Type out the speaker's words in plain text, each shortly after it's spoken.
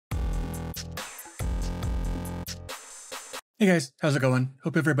Hey guys, how's it going?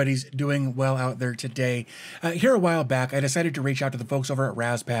 Hope everybody's doing well out there today. Here a while back, I decided to reach out to the folks over at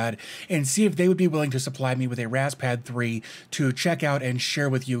RasPad and see if they would be willing to supply me with a RasPad 3 to check out and share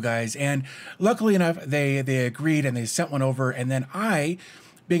with you guys. And luckily enough, they agreed and they sent one over. And then I,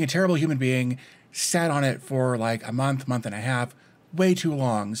 being a terrible human being, sat on it for like a month and a half. Way too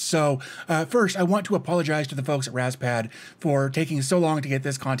long. So first, I want to apologize to the folks at RasPad for taking so long to get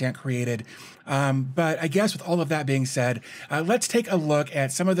this content created. But I guess with all of that being said, let's take a look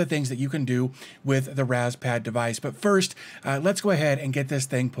at some of the things that you can do with the RasPad device. But first, let's go ahead and get this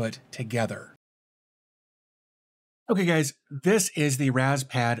thing put together. Okay, guys, this is the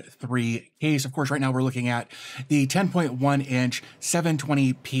RasPad 3 case. Of course, right now we're looking at the 10.1-inch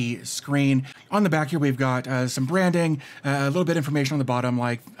 720p screen. On the back here, we've got some branding, a little bit of information on the bottom,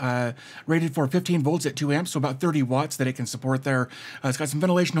 like rated for 15 volts at 2 amps, so about 30 watts that it can support there. It's got some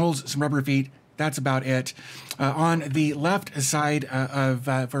ventilation holes, some rubber feet. That's about it. On the left side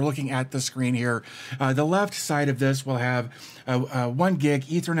if we're looking at the screen here, the left side of this will have a 1 gig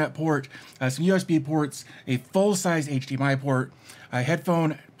Ethernet port, some USB ports, a full-size HDMI port, a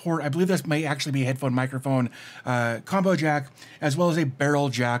headphone port. I believe this may actually be a headphone microphone combo jack, as well as a barrel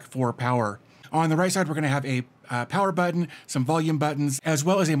jack for power. On the right side, we're going to have a power button, some volume buttons, as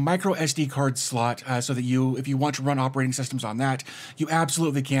well as a micro SD card slot so that if you want to run operating systems on that, you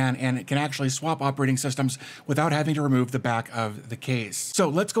absolutely can, and it can actually swap operating systems without having to remove the back of the case. So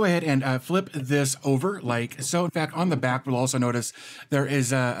let's go ahead and flip this over like so. In fact, on the back, we'll also notice there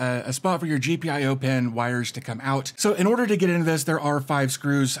is a spot for your GPIO pin wires to come out. So in order to get into this, there are 5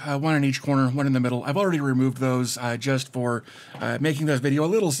 screws, one in each corner, one in the middle. I've already removed those just for making this video a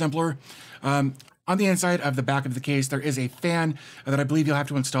little simpler. On the inside of the back of the case, there is a fan that I believe you'll have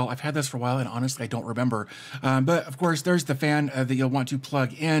to install. I've had this for a while, and honestly, I don't remember. But of course, there's the fan that you'll want to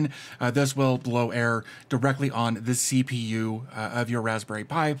plug in. This will blow air directly on the CPU of your Raspberry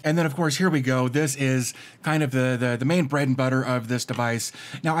Pi. And then, of course, here we go. This is kind of the main bread and butter of this device.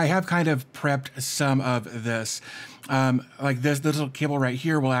 Now, I have kind of prepped some of this. Like this little cable right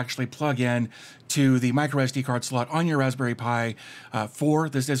here will actually plug in to the micro SD card slot on your Raspberry Pi 4.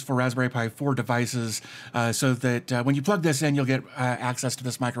 This is for Raspberry Pi 4 devices, so that when you plug this in, you'll get access to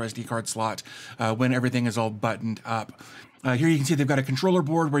this micro SD card slot when everything is all buttoned up. Here you can see they've got a controller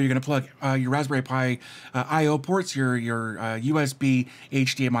board where you're going to plug your Raspberry Pi I/O ports, your USB,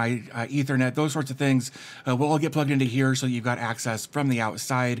 HDMI, Ethernet, those sorts of things will all get plugged into here, so you've got access from the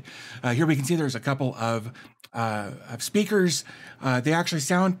outside. Here we can see there's a couple of speakers. They actually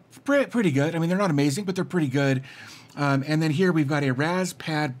sound pretty good. I mean, they're not amazing, but they're pretty good. And then here we've got a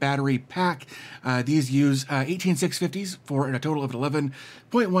RasPad battery pack. These use 18650s for a total of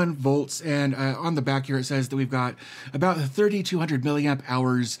 11.1 volts. And on the back here, it says that we've got about 3,200 milliamp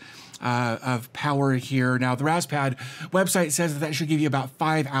hours of power here. Now, the RasPad website says that should give you about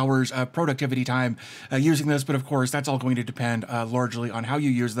 5 hours of productivity time using this, but of course, that's all going to depend largely on how you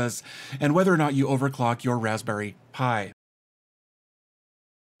use this and whether or not you overclock your Raspberry Pi.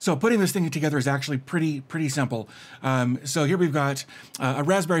 So putting this thing together is actually pretty simple. So here we've got a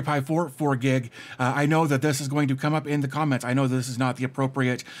Raspberry Pi 4 gig. I know that this is going to come up in the comments. I know this is not the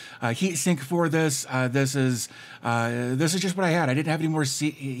appropriate heat sink for this. This is just what I had. I didn't have any more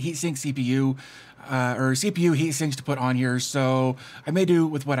heat sink CPU or CPU heat sinks to put on here, so I may do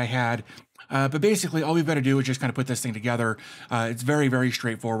with what I had. But basically, all we've got to do is just kind of put this thing together. It's very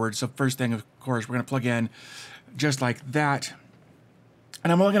straightforward. So first thing, of course, we're going to plug in just like that.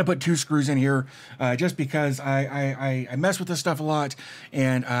 And I'm only going to put 2 screws in here just because I mess with this stuff a lot,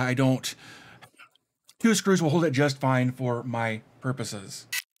 and I don't. 2 screws will hold it just fine for my purposes.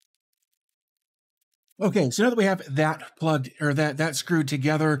 Okay, so now that we have that plugged or that screwed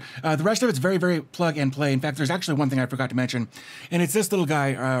together, the rest of it's very plug and play. In fact, there's actually one thing I forgot to mention, and it's this little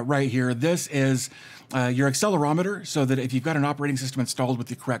guy right here. This is your accelerometer, so that if you've got an operating system installed with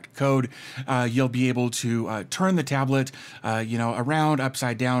the correct code, you'll be able to turn the tablet, around,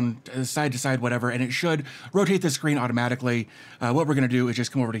 upside down, side to side, whatever, and it should rotate the screen automatically. What we're going to do is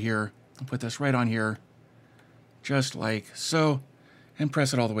just come over to here and put this right on here, just like so, and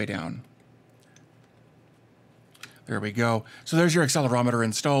press it all the way down. There we go. So there's your accelerometer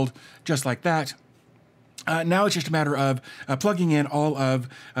installed, just like that. Now it's just a matter of plugging in all of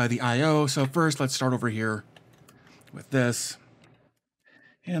the I/O. So first, let's start over here with this,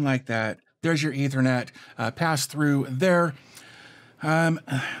 and like that. There's your Ethernet pass through there.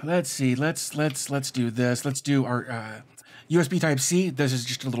 Let's see. Let's do this. Let's do our USB Type-C. This is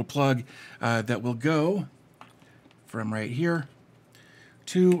just a little plug that will go from right here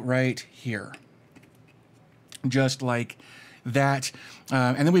to right here, just like that.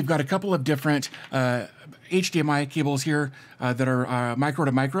 And then we've got a couple of different HDMI cables here that are micro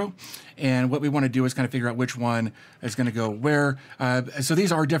to micro. And what we want to do is kind of figure out which one is going to go where. So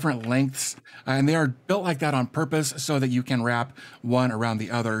these are different lengths, and they are built like that on purpose so that you can wrap one around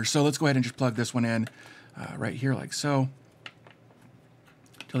the other. So let's go ahead and just plug this one in right here like so,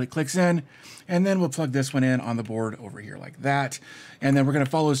 till it clicks in. And then we'll plug this one in on the board over here like that. And then we're going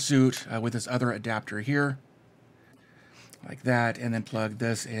to follow suit with this other adapter here, like that, and then plug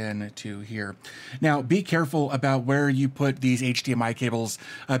this in to here. Now, be careful about where you put these HDMI cables,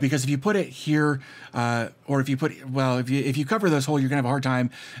 because if you put it here, or if you put, well, if you cover this hole, you're gonna have a hard time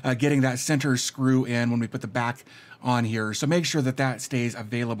getting that center screw in when we put the back on here. So make sure that that stays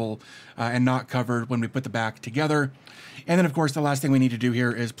available and not covered when we put the back together. And then, of course, the last thing we need to do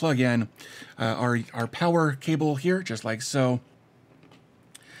here is plug in our power cable here, just like so.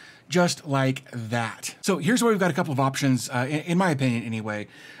 Just like that. So here's where we've got a couple of options, in my opinion anyway.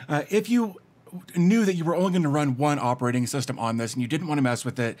 If you knew that you were only going to run one operating system on this and you didn't want to mess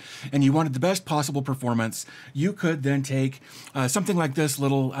with it and you wanted the best possible performance, you could then take something like this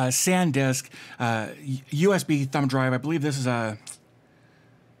little SanDisk USB thumb drive. I believe this is a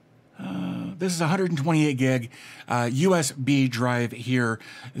 128 gig USB drive here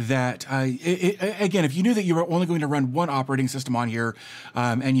that, again, if you knew that you were only going to run one operating system on here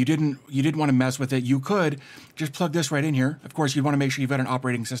and you didn't want to mess with it, you could just plug this right in here. Of course, you'd want to make sure you've got an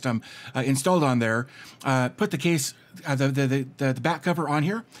operating system installed on there. Put the case, the back cover on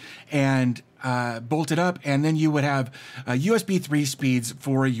here and bolt it up, and then you would have USB 3 speeds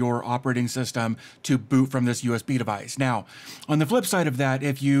for your operating system to boot from this USB device. Now, on the flip side of that,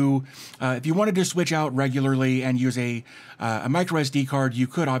 if you wanted to switch out regularly and use a micro SD card, you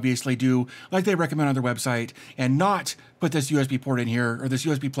could obviously do like they recommend on their website and not put this USB port in here or this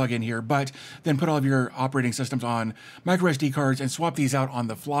USB plug in here, but then put all of your operating systems on micro SD cards and swap these out on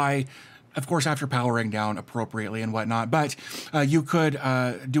the fly. Of course, after powering down appropriately and whatnot, but you could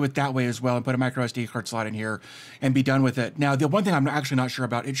do it that way as well and put a micro SD card slot in here and be done with it. Now, the one thing I'm actually not sure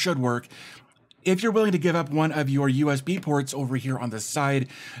about, it should work. If you're willing to give up one of your USB ports over here on the side,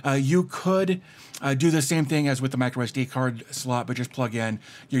 you could do the same thing as with the micro SD card slot, but just plug in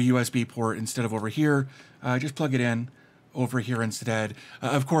your USB port instead of over here. Just plug it in over here instead.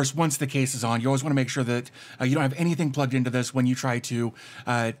 Of course, once the case is on, you always want to make sure that you don't have anything plugged into this when you try to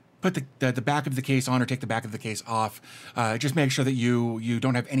put the back of the case on or take the back of the case off. Just make sure that you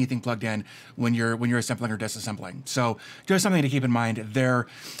don't have anything plugged in when you're assembling or disassembling. So just something to keep in mind there.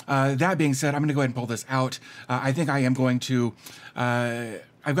 That being said, I'm going to go ahead and pull this out. I think I am going to.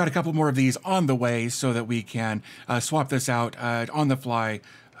 I've got a couple more of these on the way so that we can swap this out on the fly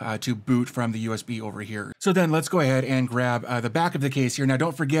to boot from the USB over here. So then let's go ahead and grab the back of the case here. Now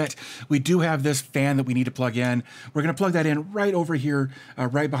don't forget, we do have this fan that we need to plug in. We're gonna plug that in right over here,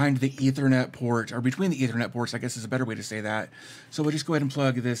 right behind the Ethernet port, or between the Ethernet ports, I guess is a better way to say that. So we'll just go ahead and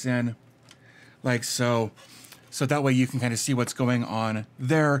plug this in like so. So that way you can kind of see what's going on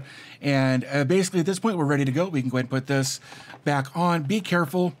there. And basically at this point, we're ready to go. We can go ahead and put this back on. Be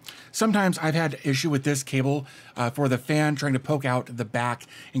careful. Sometimes I've had issue with this cable for the fan trying to poke out the back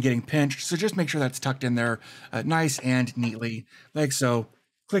and getting pinched. So just make sure that's tucked in there nice and neatly, like so.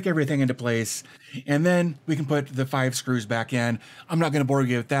 Click everything into place. And then we can put the 5 screws back in. I'm not going to bore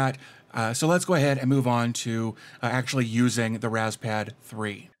you with that. So let's go ahead and move on to actually using the RasPad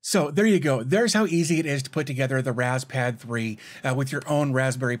 3. So there you go. There's how easy it is to put together the RasPad 3 with your own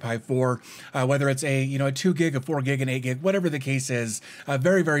Raspberry Pi 4, whether it's a 2 gig, a 4 gig, an 8 gig, whatever the case is.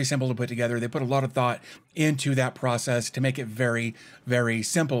 Very, very simple to put together. They put a lot of thought into that process to make it very, very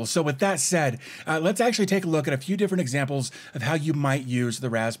simple. So with that said, let's actually take a look at a few different examples of how you might use the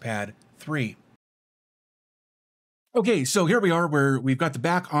RasPad 3. Okay, so here we are where we've got the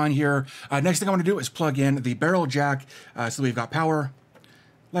back on here. Next thing I want to do is plug in the barrel jack. So we've got power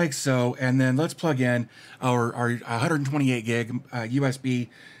like so, and then let's plug in our 128 gig USB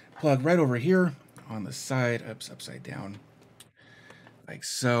plug right over here on the side, upside down, like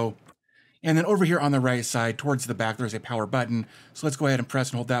so. And then over here on the right side towards the back, there's a power button. So let's go ahead and press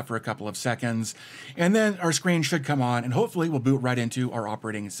and hold that for a couple of seconds. And then our screen should come on and hopefully we'll boot right into our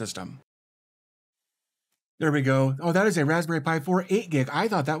operating system. There we go. Oh, that is a Raspberry Pi 4 8 gig. I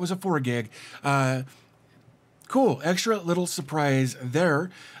thought that was a 4 gig. Cool. Extra little surprise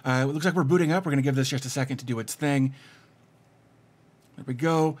there. It looks like we're booting up. We're going to give this just a second to do its thing. There we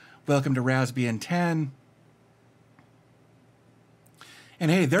go. Welcome to Raspbian 10. And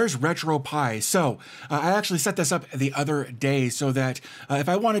hey, there's RetroPie. So I actually set this up the other day so that if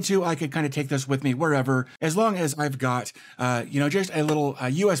I wanted to, I could kind of take this with me wherever, as long as I've got, just a little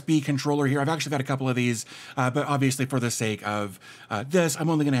USB controller here. I've actually got a couple of these, but obviously for the sake of this, I'm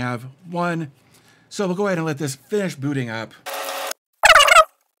only going to have one. So we'll go ahead and let this finish booting up.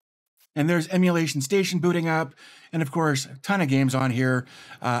 And there's Emulation Station booting up. And of course, a ton of games on here.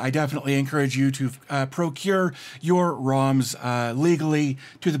 I definitely encourage you to procure your ROMs legally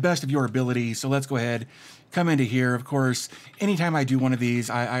to the best of your ability. So let's go ahead, come into here. Of course, anytime I do one of these,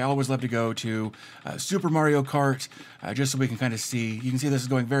 I always love to go to Super Mario Kart, just so we can kind of see. You can see this is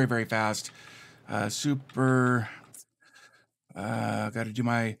going very, very fast. Got to do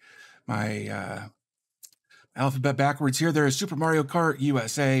my alphabet backwards here. There is Super Mario Kart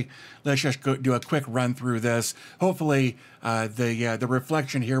USA. Let's just go do a quick run through this. Hopefully, the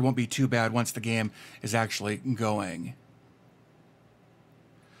reflection here won't be too bad once the game is actually going.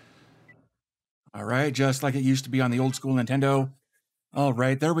 All right, just like it used to be on the old school Nintendo. All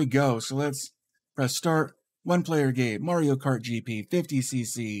right, there we go. So let's press start. One player game, Mario Kart GP,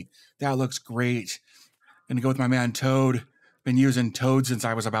 50cc. That looks great. Gonna go with my man Toad. Been using Toad since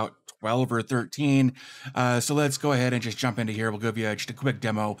I was about 12 or 13. So let's go ahead and just jump into here. We'll give you just a quick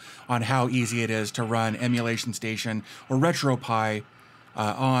demo on how easy it is to run Emulation Station or RetroPie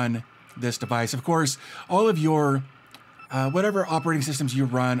on this device. Of course, all of your whatever operating systems you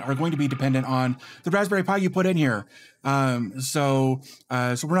run are going to be dependent on the Raspberry Pi you put in here. So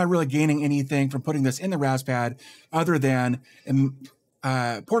we're not really gaining anything from putting this in the RasPad other than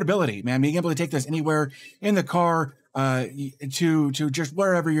portability, man. Being able to take this anywhere in the car, to just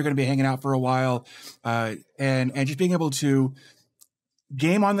wherever you're going to be hanging out for a while, and just being able to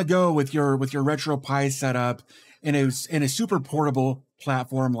game on the go with your RetroPie setup in a super portable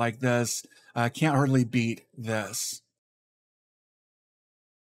platform like this. Can't hardly beat this.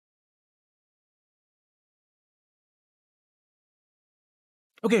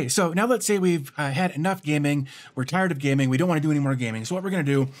 Okay, so now let's say we've had enough gaming. We're tired of gaming. We don't want to do any more gaming. So what we're going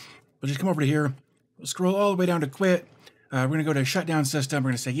to do, we'll just come over to here. We'll scroll all the way down to quit. We're going to go to shutdown system.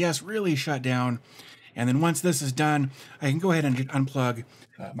 We're going to say, yes, really shut down. And then once this is done, I can go ahead and just unplug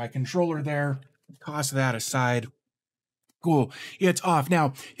my controller there. Toss that aside. Cool. It's off.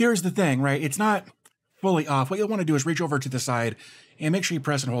 Now, here's the thing, right? It's not fully off. What you'll want to do is reach over to the side and make sure you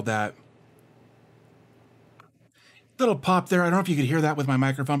press and hold that. Little pop there. I don't know if you could hear that with my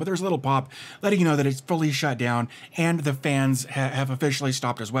microphone, but there's a little pop letting you know that it's fully shut down and the fans have officially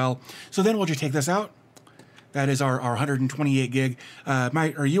stopped as well. So then we'll just take this out. That is our 128 gig our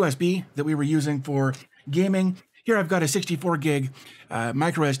USB that we were using for gaming. Here I've got a 64 gig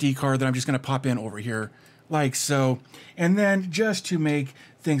micro SD card that I'm just going to pop in over here like so. And then just to make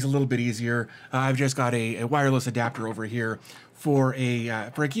things a little bit easier, I've just got a wireless adapter over here for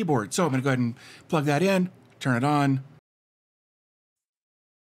a keyboard. So I'm going to go ahead and plug that in, turn it on.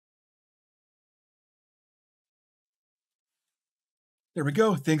 There we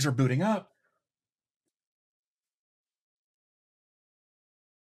go. Things are booting up.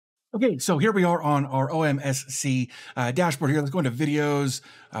 Okay, so here we are on our OMSC dashboard here. Let's go into videos.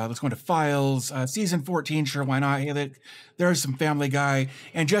 Let's go into files. Season 14, sure, why not? Hey, look, there's some Family Guy.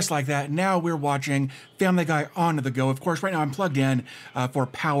 And just like that, now we're watching Family Guy on the go. Of course, right now I'm plugged in for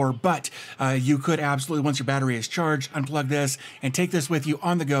power, but you could absolutely, once your battery is charged, unplug this and take this with you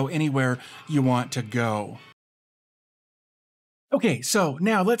on the go anywhere you want to go. Okay, so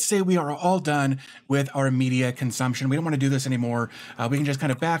now let's say we are all done with our media consumption. We don't want to do this anymore. We can just kind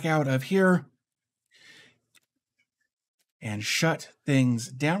of back out of here and shut things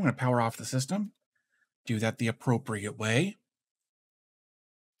down. I'm going to power off the system. Do that the appropriate way.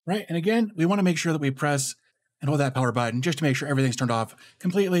 Right, and again, we want to make sure that we press and hold that power button just to make sure everything's turned off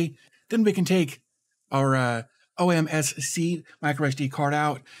completely. Then we can take our OMSC micro SD card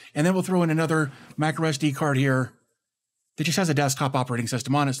out, and then we'll throw in another micro SD card here that just has a desktop operating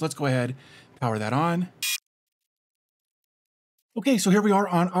system on it. So let's go ahead, power that on. Okay, so here we are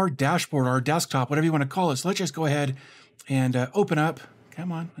on our dashboard, our desktop, whatever you want to call it. So let's just go ahead and open up.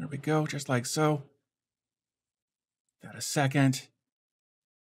 Come on, there we go, just like so. Got a second.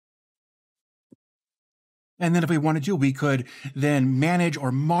 And then if we wanted to, we could then manage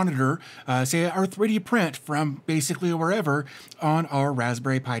or monitor, say, our 3D print from basically wherever on our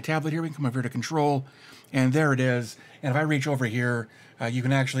Raspberry Pi tablet. Here we can come over here to control, and there it is. And if I reach over here, you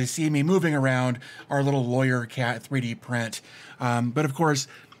can actually see me moving around our little Lawyer Cat 3D print. But of course,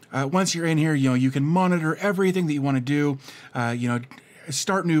 once you're in here, you can monitor everything that you want to do.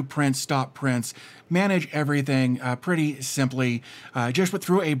 Start new prints, stop prints, manage everything pretty simply, just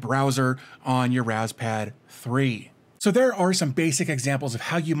through a browser on your RasPad 3. So there are some basic examples of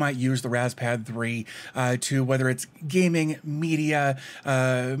how you might use the RasPad 3 to, whether it's gaming, media,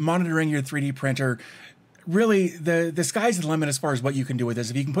 monitoring your 3D printer. Really, the sky's the limit as far as what you can do with this.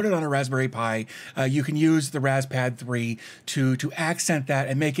 If you can put it on a Raspberry Pi, you can use the RasPad 3 to accent that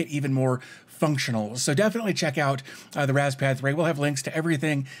and make it even more functional. So definitely check out the RasPad 3. We'll have links to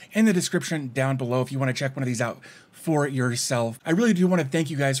everything in the description down below if you want to check one of these out for yourself. I really do want to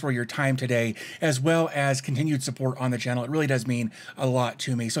thank you guys for your time today, as well as continued support on the channel. It really does mean a lot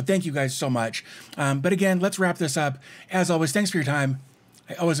to me. So thank you guys so much. But again, let's wrap this up. As always, thanks for your time.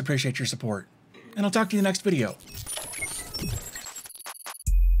 I always appreciate your support. And I'll talk to you in the next video.